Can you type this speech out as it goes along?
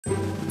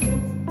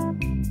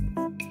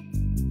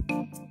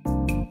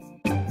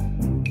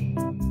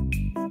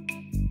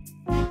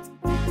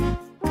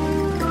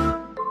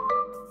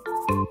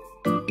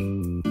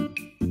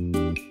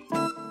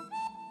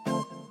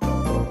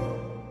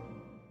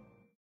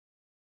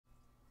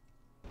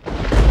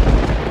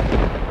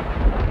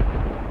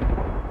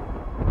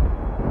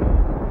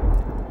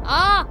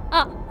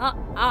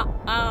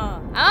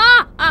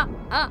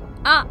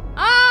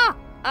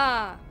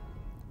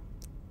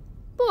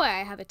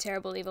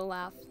terrible evil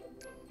laugh.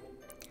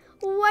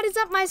 What is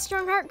up, my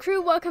Strong Heart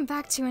crew? Welcome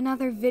back to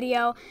another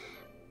video.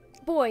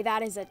 Boy,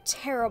 that is a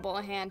terrible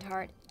hand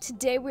heart.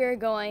 Today we are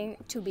going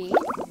to be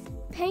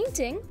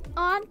painting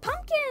on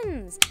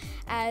pumpkins,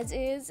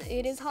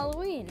 it is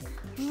Halloween.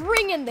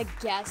 Bring in the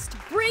guest,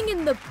 bring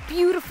in the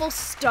beautiful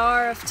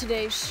star of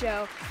today's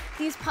show.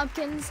 These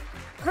pumpkins,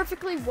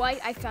 perfectly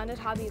white, I found at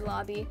Hobby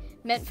Lobby,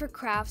 meant for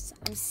crafts.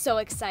 I'm so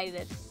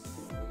excited.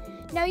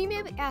 Now you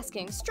may be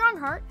asking,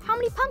 Strongheart, how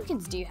many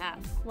pumpkins do you have?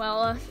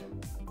 Well,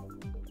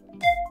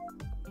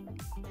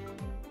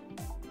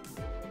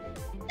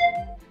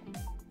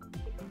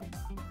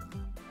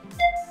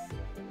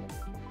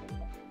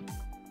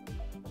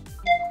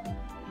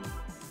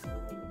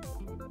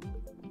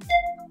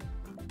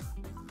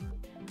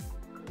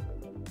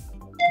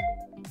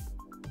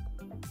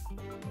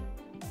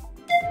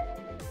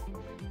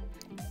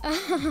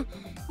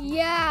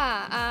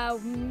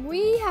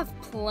 we have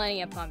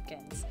plenty of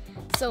pumpkins.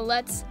 So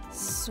let's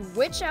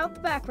switch out the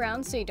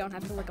background so you don't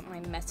have to look at my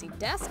messy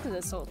desk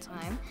this whole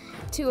time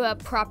to a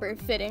proper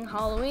fitting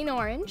Halloween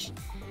orange.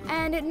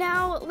 And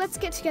now let's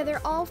get together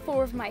all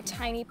 4 of my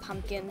tiny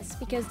pumpkins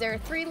because there are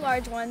 3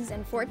 large ones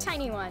and 4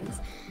 tiny ones.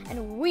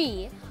 And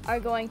we are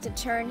going to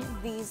turn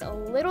these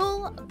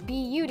little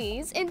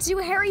beauties into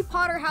Harry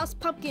Potter house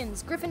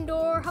pumpkins: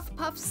 Gryffindor,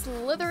 Hufflepuff,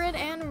 Slytherin,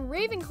 and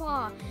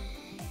Ravenclaw.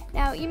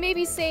 Now you may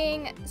be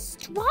saying,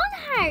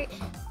 Strongheart,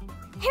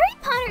 Harry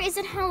Potter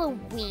isn't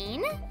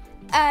Halloween?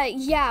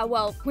 Yeah,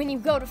 well, when you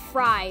go to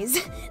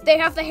Fry's, they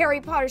have the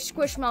Harry Potter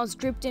Squishmallows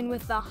dripped in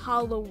with the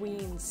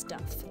Halloween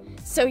stuff.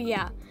 So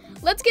yeah,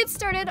 let's get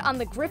started on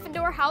the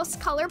Gryffindor house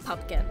color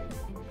pumpkin.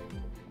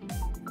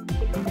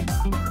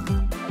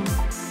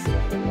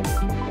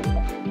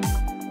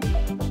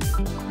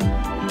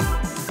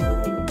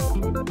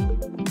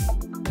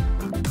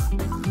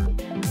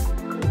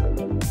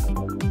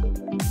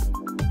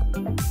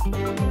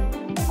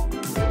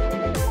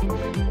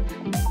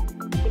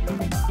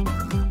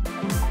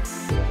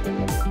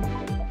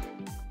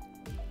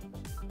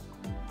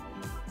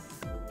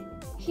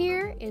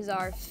 Here is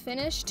our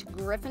finished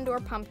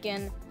Gryffindor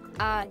pumpkin,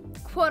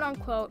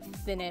 quote-unquote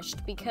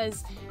finished,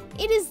 because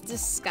it is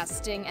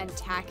disgusting and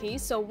tacky,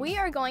 so we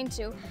are going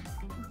to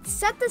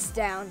set this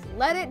down,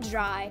 let it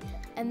dry,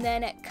 and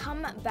then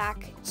come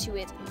back to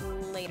it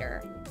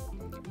later,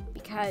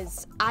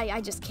 because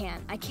I just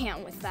can't. I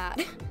can't with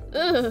that.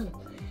 Ugh.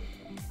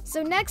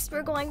 So next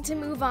we're going to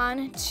move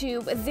on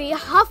to the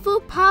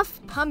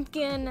Hufflepuff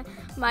pumpkin.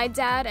 My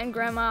dad and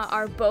grandma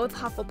are both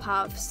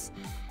Hufflepuffs,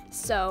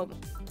 so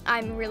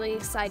I'm really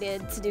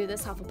excited to do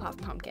this Hufflepuff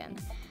pumpkin.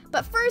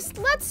 But first,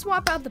 let's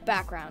swap out the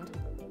background.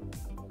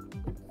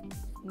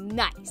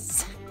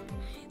 Nice.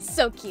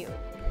 So cute.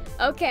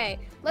 Okay,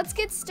 let's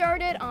get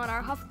started on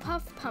our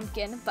Hufflepuff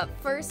pumpkin, but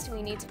first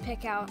we need to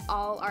pick out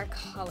all our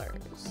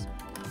colors.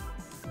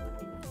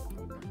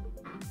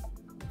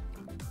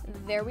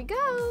 There we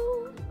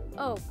go.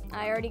 Oh,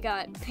 I already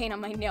got paint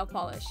on my nail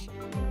polish.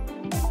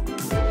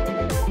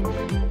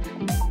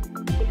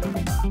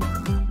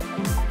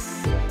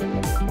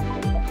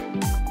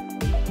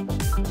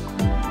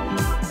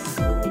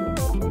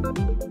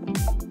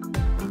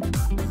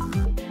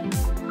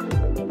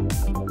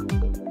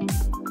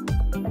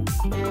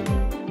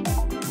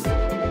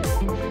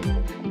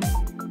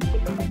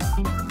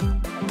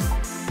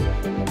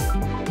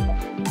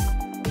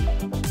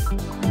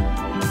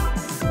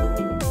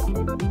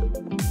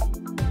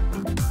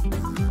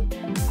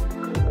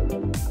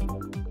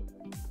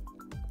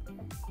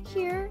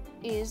 Here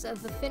is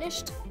the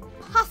finished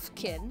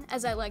puffkin,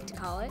 as I like to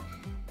call it,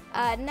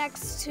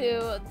 next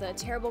to the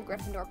terrible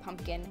Gryffindor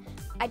pumpkin.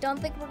 I don't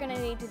think we're gonna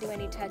need to do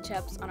any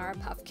touch-ups on our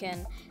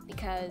puffkin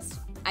because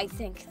I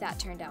think that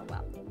turned out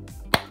well.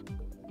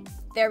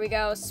 There we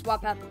go,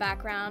 swap out the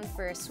background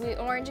for a sweet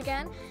orange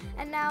again.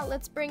 And now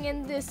let's bring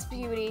in this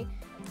beauty,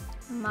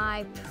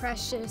 my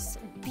precious,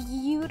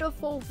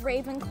 beautiful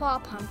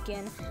Ravenclaw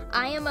pumpkin.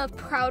 I am a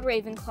proud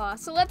Ravenclaw,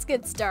 so let's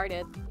get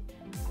started.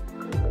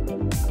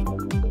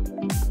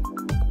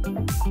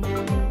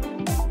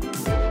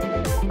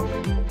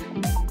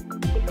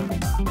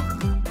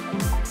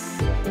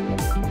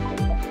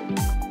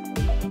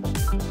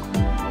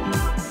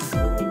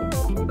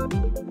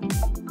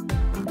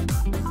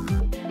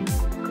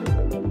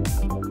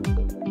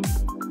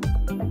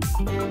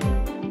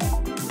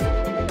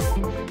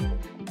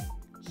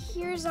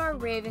 Here's our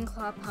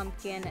Ravenclaw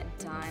pumpkin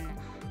done.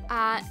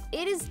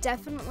 It is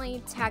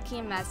definitely tacky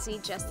and messy,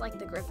 just like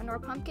the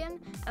Gryffindor pumpkin,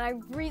 and I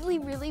really,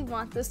 really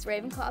want this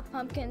Ravenclaw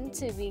pumpkin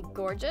to be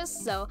gorgeous,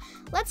 so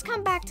let's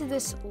come back to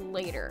this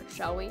later,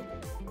 shall we?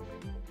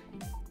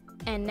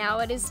 And now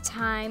it is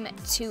time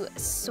to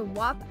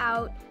swap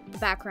out the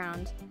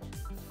background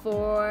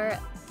for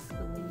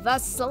the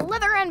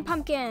Slytherin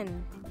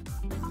pumpkin.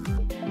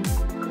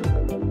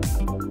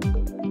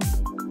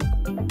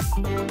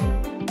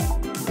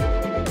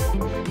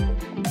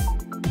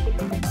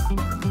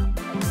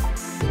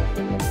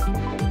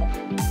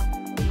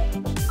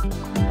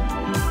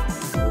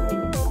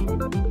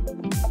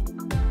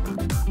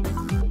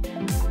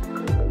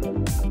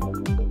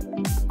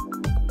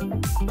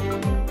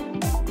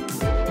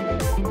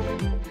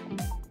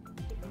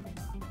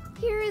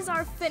 Here is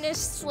our finished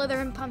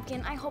Slytherin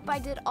pumpkin. I hope I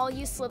did all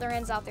you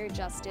Slytherins out there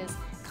justice.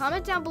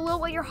 Comment down below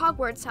what your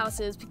Hogwarts house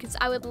is because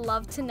I would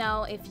love to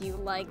know if you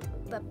liked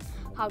the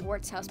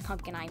Hogwarts house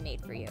pumpkin I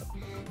made for you.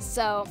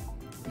 So,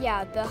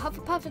 yeah, the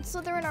Hufflepuff and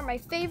Slytherin are my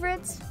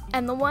favorites,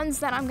 and the ones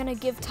that I'm gonna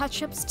give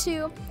touch-ups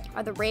to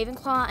are the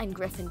Ravenclaw and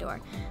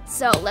Gryffindor.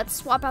 So let's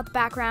swap out the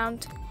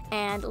background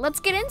and let's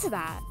get into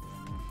that.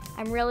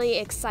 I'm really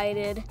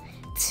excited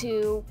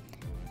to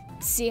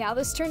see how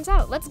this turns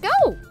out. Let's go!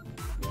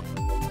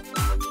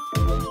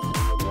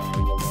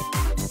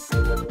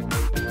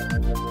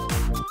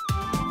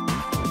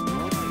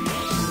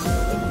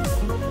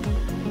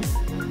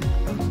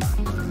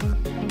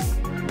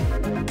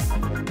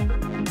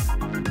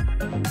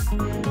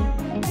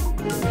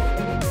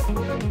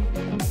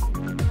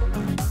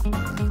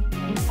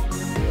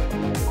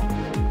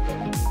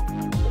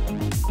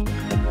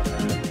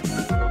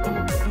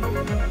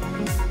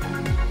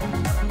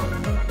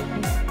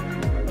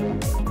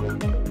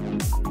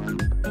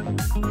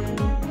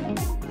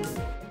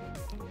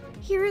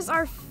 Here's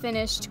our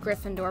finished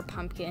Gryffindor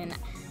pumpkin.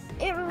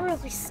 It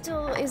really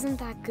still isn't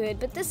that good,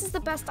 but this is the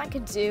best I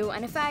could do,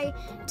 and if I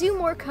do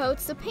more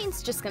coats, the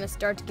paint's just gonna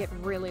start to get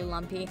really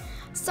lumpy.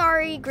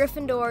 Sorry,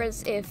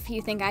 Gryffindors, if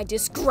you think I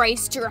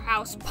disgraced your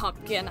house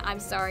pumpkin. I'm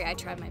sorry, I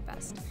tried my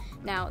best.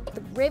 Now,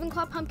 the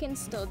Ravenclaw pumpkin's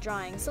still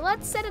drying, so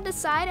let's set it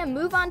aside and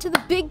move on to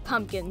the big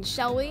pumpkin,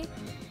 shall we?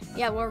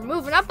 Yeah, we're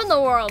moving up in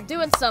the world,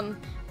 doing some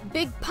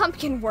big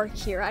pumpkin work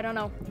here. I don't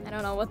know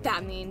what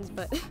that means,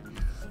 but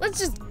let's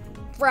just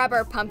grab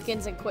our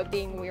pumpkins and quit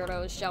being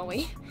weirdos, shall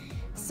we?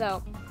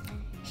 So,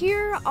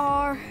 here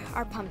are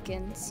our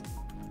pumpkins.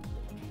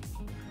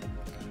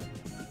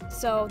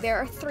 So, there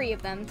are 3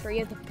 of them,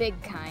 3 of the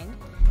big kind.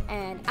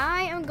 And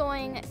I am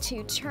going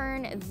to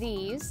turn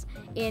these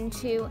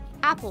into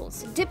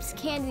apples, Dips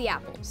Candy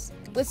apples,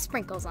 with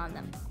sprinkles on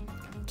them.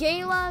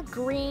 Gala,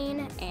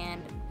 green,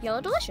 and yellow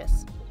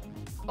delicious.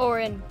 Or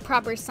in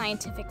proper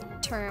scientific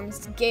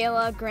terms,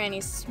 Gala,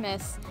 Granny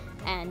Smith,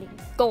 and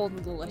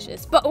golden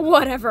delicious, but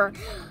whatever,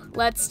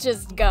 let's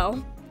just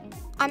go.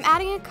 I'm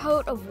adding a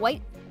coat of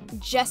white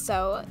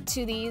gesso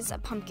to these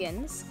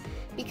pumpkins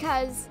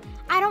because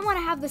I don't want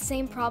to have the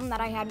same problem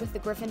that I had with the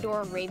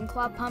Gryffindor and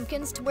Ravenclaw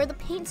pumpkins to where the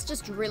paint's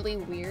just really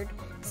weird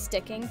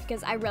sticking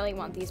because I really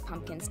want these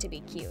pumpkins to be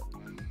cute.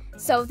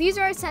 So these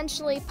are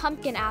essentially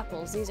pumpkin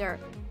apples. These are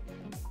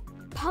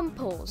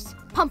pumples,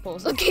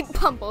 okay,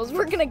 pumples,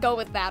 we're gonna go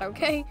with that,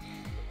 okay?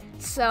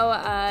 So,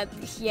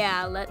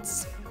 yeah,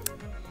 let's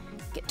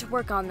get to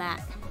work on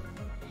that.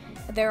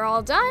 They're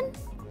all done.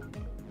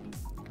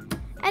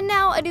 And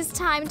now it is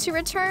time to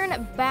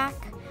return back.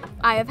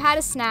 I have had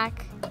a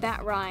snack,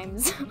 that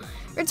rhymes.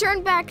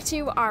 Return back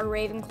to our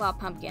Ravenclaw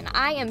pumpkin.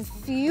 I am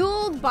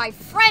fueled by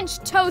French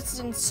toast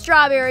and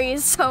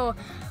strawberries, so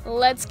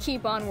let's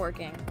keep on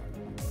working.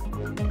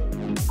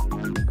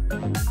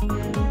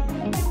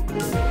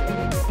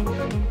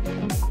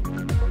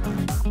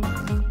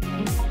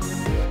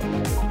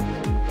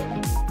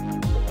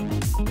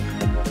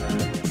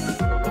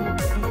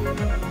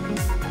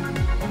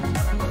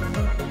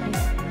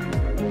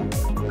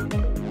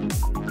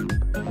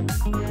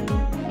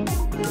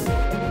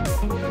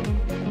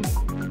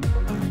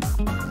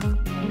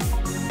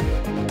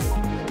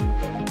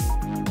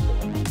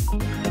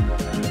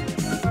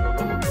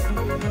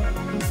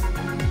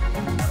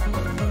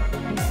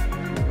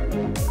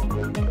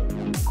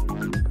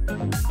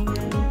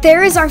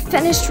 There is our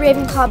finished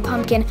Ravenclaw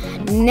pumpkin.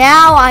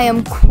 Now I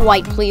am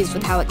quite pleased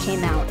with how it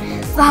came out.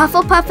 The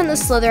Hufflepuff and the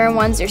Slytherin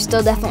ones are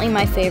still definitely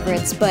my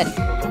favorites, but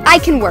I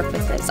can work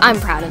with this. I'm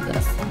proud of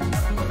this.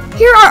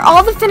 Here are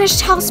all the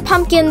finished house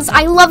pumpkins.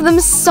 I love them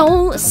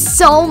so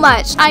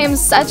much. I am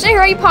such a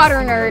Harry Potter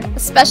nerd,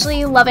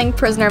 especially loving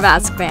Prisoner of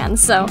Azkaban.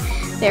 So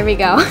there we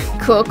go.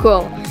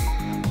 Cool.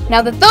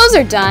 Now that those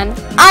are done,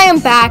 I am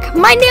back.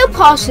 My nail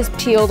polish has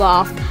peeled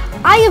off.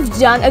 I have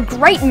done a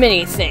great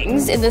many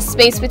things in the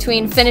space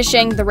between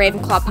finishing the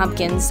Ravenclaw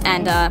pumpkins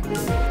and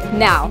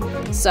now.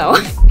 So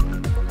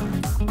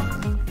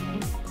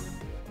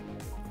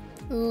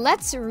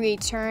let's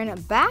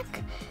return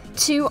back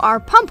to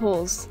our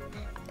pumples.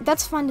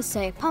 That's fun to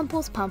say.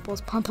 Pumples.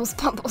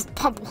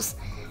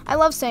 I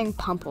love saying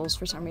pumples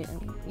for some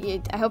reason.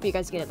 I hope you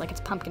guys get it like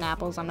it's pumpkin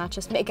apples. I'm not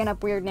just making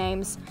up weird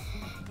names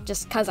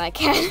just because I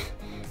can.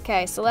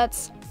 Okay, so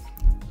let's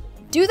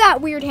do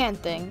that weird hand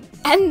thing.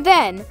 And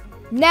then,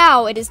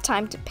 now it is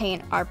time to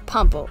paint our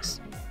pumples.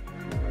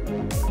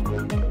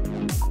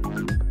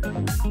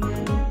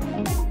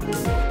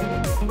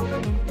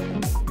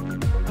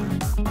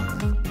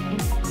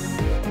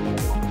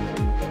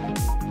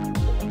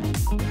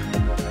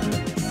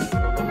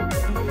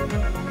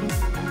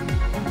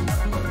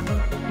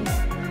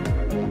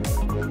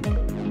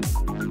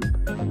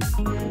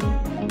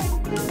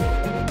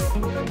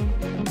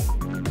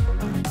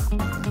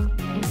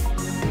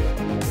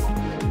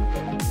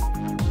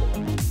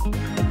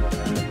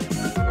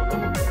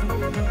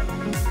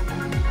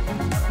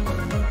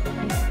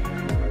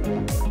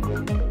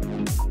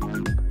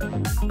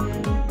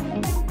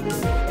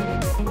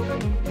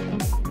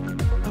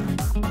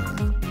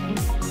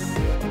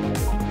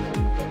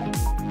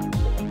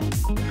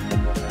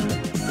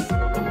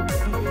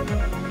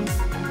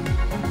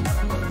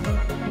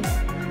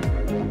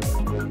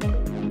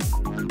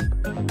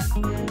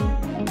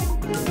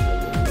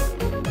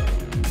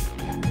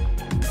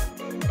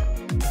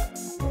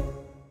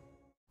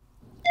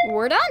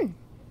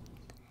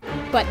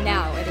 But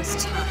now it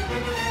is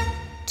time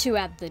to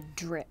add the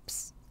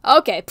drips.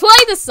 Okay, play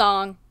the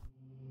song.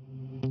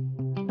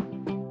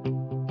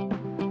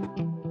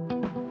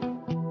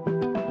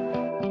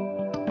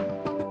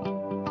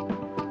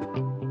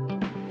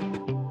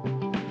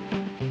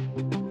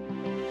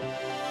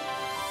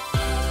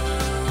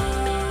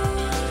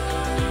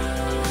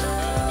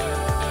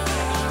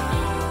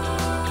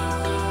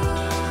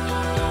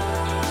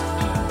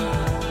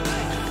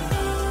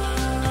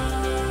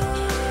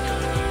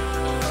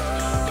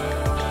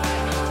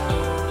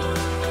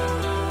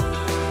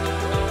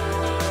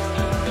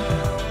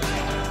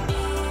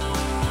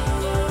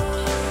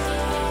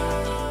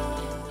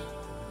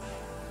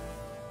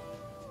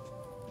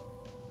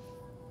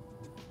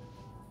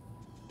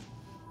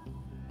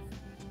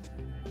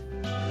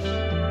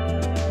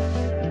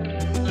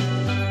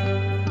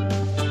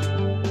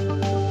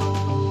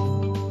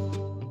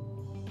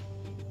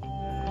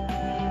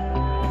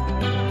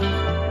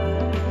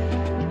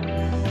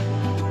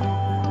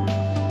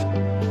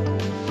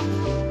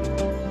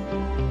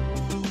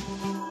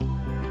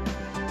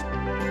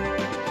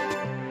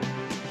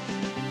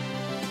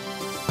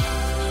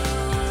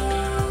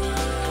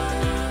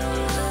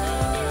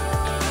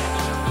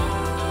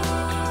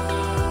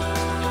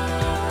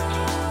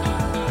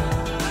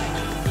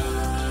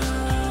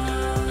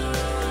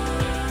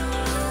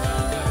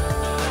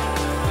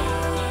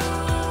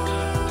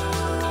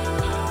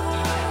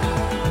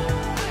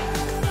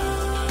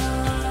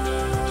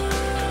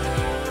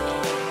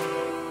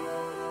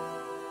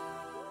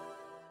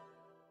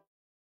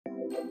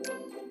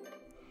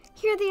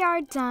 Here they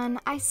are done.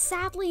 I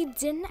sadly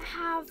didn't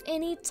have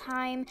any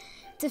time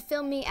to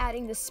film me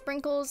adding the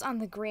sprinkles on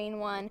the green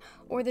one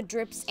or the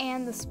drips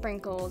and the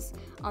sprinkles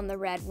on the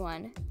red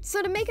one.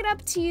 So to make it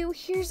up to you,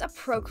 here's a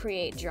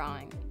Procreate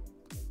drawing.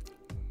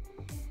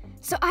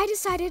 So I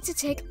decided to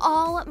take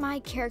all my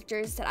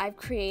characters that I've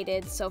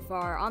created so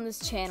far on this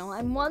channel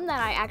and one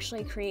that I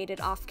actually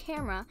created off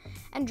camera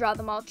and draw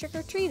them all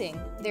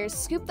trick-or-treating. There's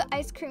Scoop the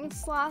Ice Cream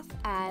Sloth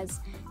as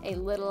a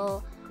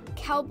little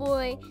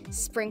cowboy,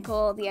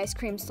 Sprinkle the Ice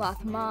Cream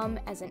Sloth mom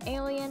as an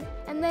alien,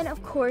 and then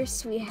of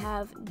course we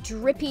have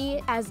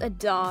Drippy as a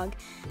dog,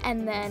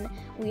 and then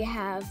we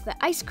have the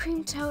Ice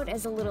Cream Toad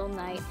as a little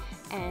knight,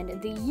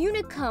 and the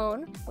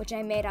Unicone, which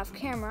I made off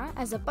camera,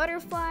 as a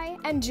butterfly,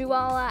 and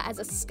Juala as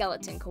a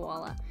skeleton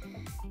koala.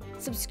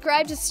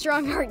 Subscribe to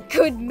Strongheart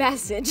Good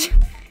Message.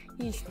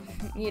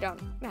 You don't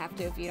have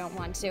to if you don't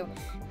want to.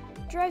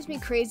 Drives me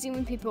crazy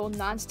when people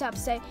non-stop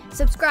say,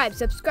 subscribe,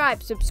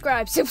 subscribe,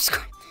 subscribe,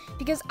 subscribe.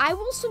 Because I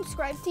will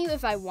subscribe to you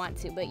if I want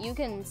to, but you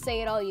can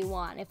say it all you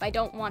want. If I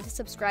don't want to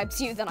subscribe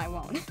to you, then I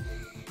won't.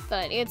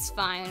 But it's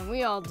fine,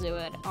 we all do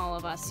it, all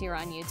of us here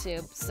on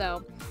YouTube.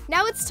 So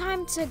now it's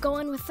time to go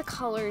in with the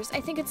colors. I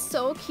think it's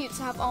so cute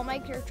to have all my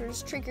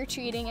characters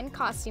trick-or-treating in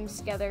costumes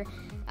together.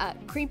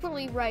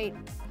 Creepily right,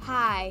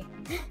 hi.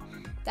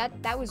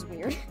 That was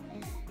weird.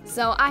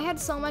 So I had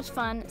so much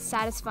fun,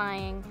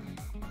 satisfying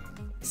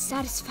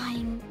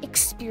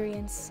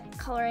experience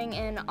coloring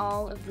in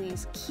all of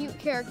these cute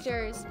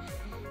characters.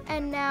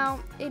 And now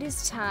it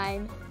is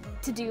time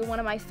to do one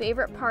of my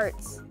favorite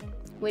parts,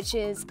 which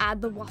is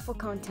add the waffle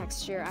cone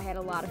texture. I had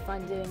a lot of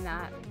fun doing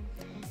that.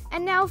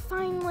 And now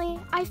finally,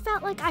 I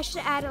felt like I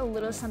should add a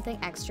little something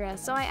extra,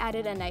 so I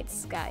added a night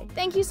sky.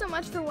 Thank you so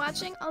much for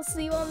watching. I'll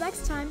see you all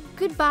next time.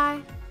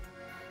 Goodbye.